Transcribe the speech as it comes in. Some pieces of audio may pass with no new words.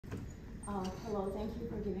Hello, thank you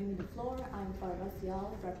for giving me the floor. I'm Farwa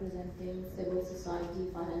Sial, representing Civil Society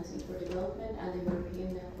Financing for Development and the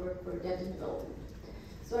European Network for Debt and Development.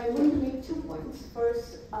 So I'm going to make 2 points.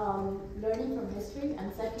 First, learning from history,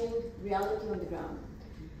 and second, reality on the ground.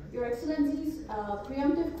 Your Excellencies,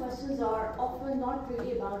 preemptive questions are often not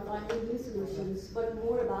really about finding new solutions, but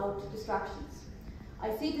more about distractions.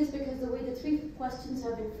 I say this because the way the 3 questions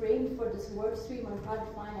have been framed for this work stream on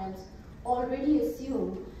private finance already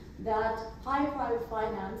assume that high private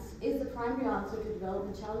finance is the primary answer to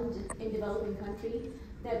development challenges in developing countries,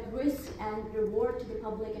 that risk and reward to the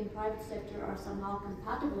public and private sector are somehow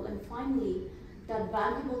compatible, and finally, that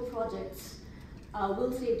bankable projects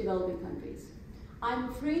will save developing countries. I'm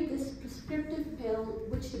afraid this prescriptive pill,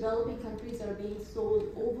 which developing countries are being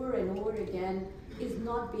sold over and over again, is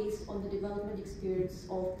not based on the development experience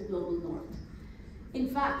of the global north. In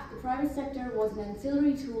fact, the private sector was an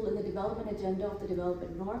ancillary tool in the development agenda of the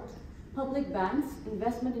developing north. Public banks,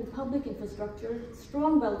 investment in public infrastructure,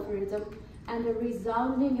 strong welfareism, and a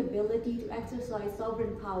resounding ability to exercise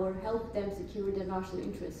sovereign power helped them secure their national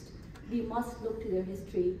interest. We must look to their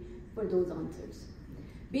history for those answers.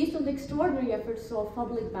 Based on the extraordinary efforts of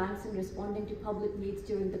public banks in responding to public needs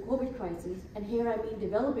during the COVID crisis, and here I mean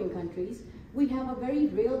developing countries, we have a very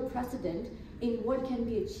real precedent in what can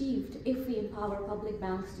be achieved if we empower public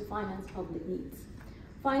banks to finance public needs.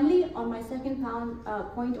 Finally, on my second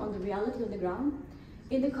point on the reality on the ground,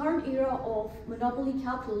 in the current era of monopoly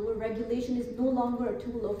capital, where regulation is no longer a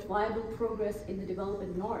tool of viable progress in the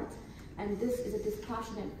developing north, and this is a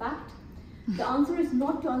dispassionate fact, the answer is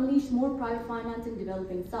not to unleash more private finance in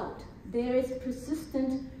developing south. There is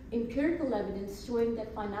persistent empirical evidence showing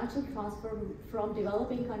that financial transfer from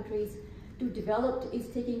developing countries to developed is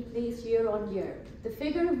taking place year on year. The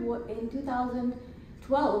figure in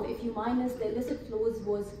 2012, if you minus the illicit flows,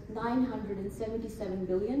 was 977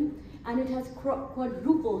 billion, and it has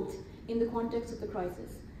quadrupled in the context of the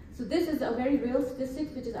crisis. So this is a very real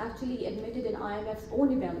statistic which is actually admitted in IMF's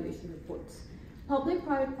own evaluation reports.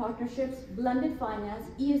 Public-private partnerships, blended finance,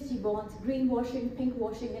 ESG bonds, greenwashing,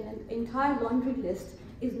 pinkwashing, and an entire laundry list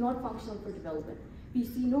is not functional for development. We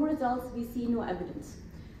see no results, we see no evidence.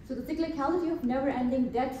 So the cyclicality of never-ending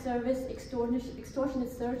debt service,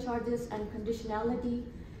 extortionate surcharges, and conditionality,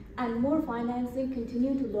 and more financing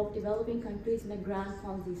continue to lock developing countries in a grand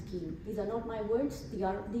Ponzi scheme. These are not my words, these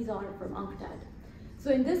are from UNCTAD.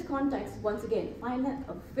 So in this context, once again,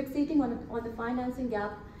 fixating on the financing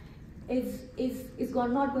gap is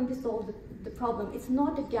not going to solve the problem. It's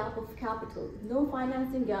not a gap of capital. No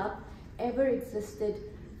financing gap ever existed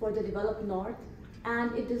for the developed north,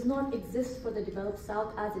 and it does not exist for the developed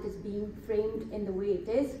south as it is being framed in the way it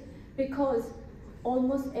is, because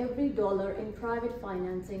almost every dollar in private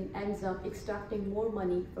financing ends up extracting more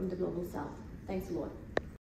money from the global south. Thanks a lot.